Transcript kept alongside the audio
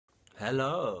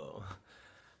Hello.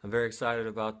 I'm very excited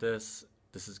about this.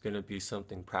 This is going to be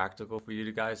something practical for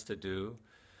you guys to do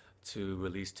to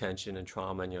release tension and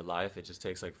trauma in your life. It just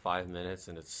takes like 5 minutes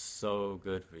and it's so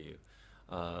good for you.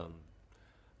 Um,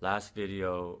 Last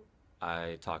video,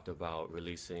 I talked about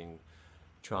releasing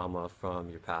trauma from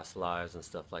your past lives and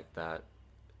stuff like that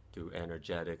through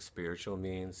energetic, spiritual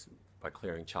means by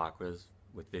clearing chakras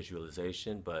with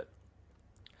visualization. But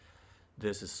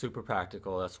this is super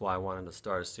practical. That's why I wanted to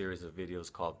start a series of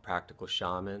videos called Practical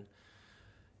Shaman.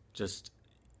 Just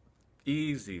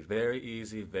easy,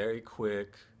 very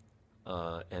quick,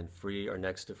 and free or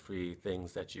next to free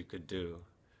things that you could do.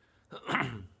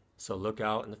 So look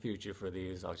out in the future for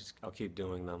these. I'll keep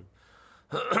doing them.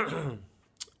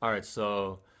 All right,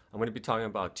 so I'm going to be talking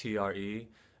about TRE,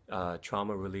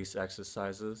 trauma release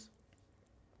exercises.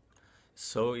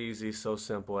 So easy, so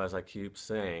simple, as I keep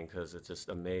saying, because it's just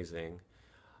amazing.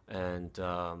 And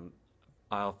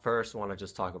I'll first want to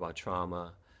just talk about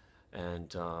trauma.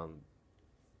 And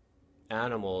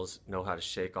animals know how to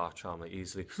shake off trauma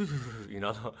easily. You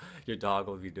know, your dog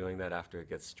will be doing that after it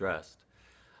gets stressed.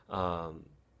 Um,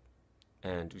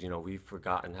 and, you know, we've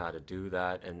forgotten how to do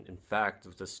that. And in fact,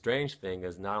 the strange thing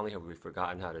is not only have we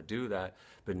forgotten how to do that,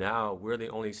 but now we're the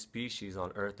only species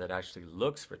on Earth that actually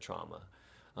looks for trauma.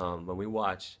 When we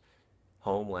watch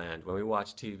Homeland, when we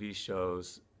watch TV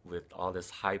shows with all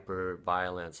this hyper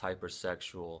violence,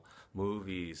 hypersexual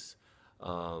movies,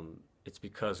 it's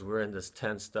because we're in this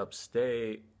tensed up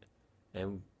state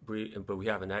and but we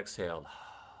haven't exhaled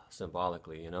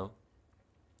symbolically, you know?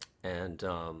 And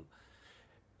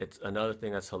it's another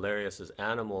thing that's hilarious is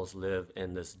animals live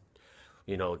in this,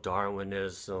 you know,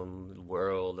 Darwinism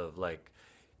world of like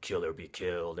kill or be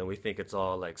killed, and we think it's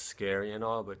all like scary and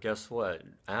all, but guess what?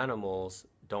 Animals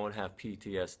don't have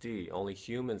PTSD. Only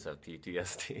humans have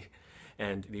PTSD.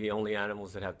 And the only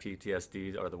animals that have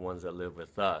PTSD are the ones that live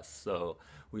with us. So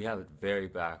we have it very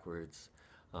backwards.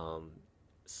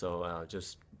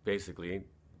 Just basically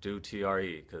do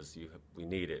TRE because we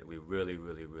need it. We really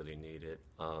need it.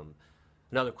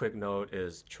 Another quick note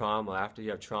is trauma. After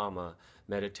you have trauma,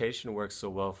 meditation works so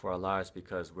well for our lives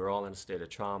because we're all in a state of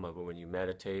trauma, but when you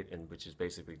meditate, and which is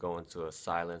basically go into a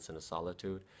silence and a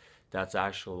solitude, that's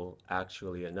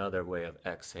actually another way of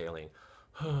exhaling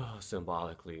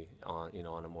symbolically on, you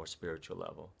know, on a more spiritual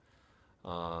level.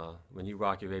 When you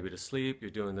rock your baby to sleep,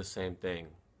 you're doing the same thing,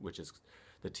 which is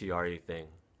the TRE thing.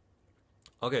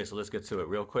 Okay, so let's get to it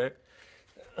real quick.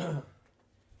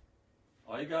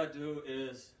 All you gotta do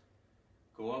is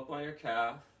go up on your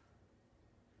calf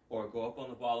or go up on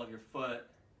the ball of your foot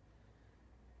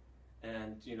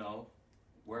and, you know,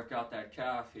 work out that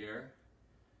calf here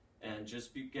and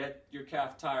just get your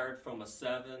calf tired from a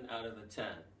 7 out of a 10.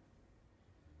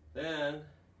 Then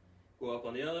go up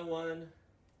on the other one,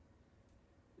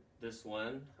 this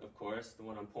one, of course, the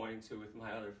one I'm pointing to with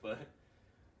my other foot,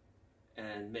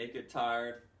 and make it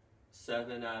tired,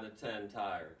 7 out of 10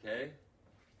 tired, okay?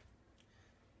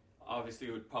 Obviously,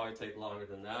 it would probably take longer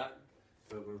than that,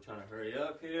 but we're trying to hurry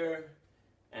up here,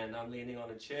 and I'm leaning on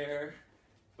a chair,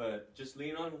 but just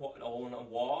lean on a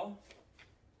wall.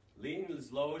 Lean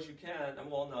as low as you can.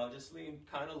 Well, no, just lean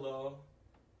kind of low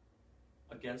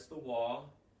against the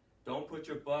wall. Don't put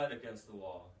your butt against the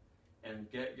wall,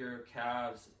 and get your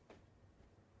calves,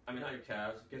 not your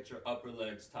calves, get your upper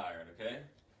legs tired, okay?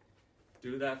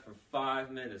 Do that for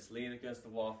 5 minutes. Lean against the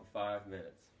wall for 5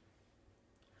 minutes.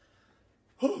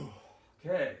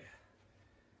 Okay.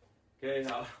 Okay,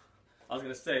 now, I was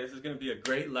going to say, this is going to be a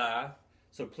great laugh,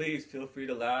 so please feel free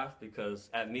to laugh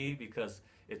at me because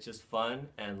it's just fun,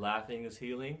 and laughing is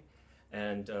healing.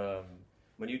 And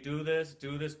when you do this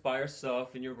by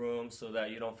yourself in your room so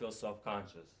that you don't feel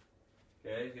self-conscious.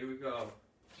 Okay, here we go.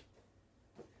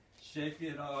 Shake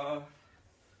it off.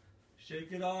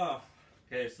 Shake it off.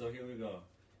 Okay, so here we go.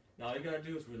 Now all you gotta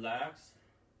do is relax.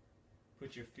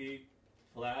 Put your feet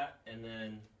flat and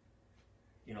then,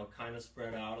 you know, kind of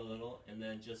spread out a little, and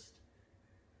then just,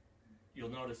 you'll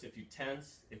notice if you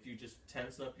just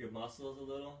tense up your muscles a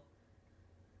little,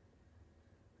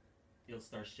 you'll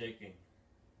start shaking.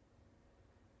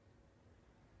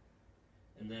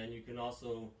 And then you can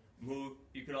also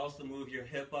move your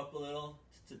hip up a little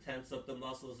to tense up the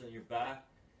muscles in your back,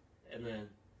 and then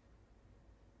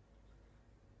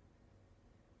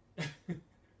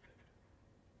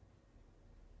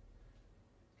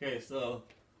okay, so,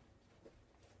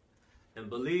 and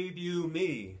believe you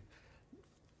me,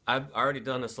 I've already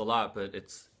done this a lot, but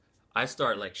I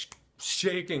start like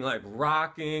shaking, like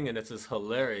rocking, and it's just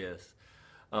hilarious.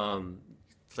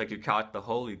 It's like you caught the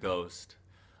Holy Ghost.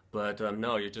 But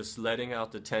no, you're just letting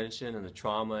out the tension and the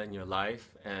trauma in your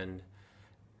life, and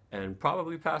and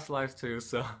probably past lives too.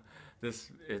 So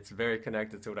it's very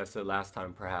connected to what I said last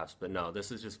time, perhaps. But no,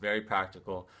 this is just very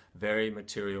practical, very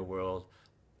material world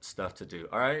stuff to do.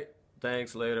 All right.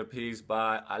 Thanks. Later. Peace.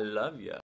 Bye. I love you.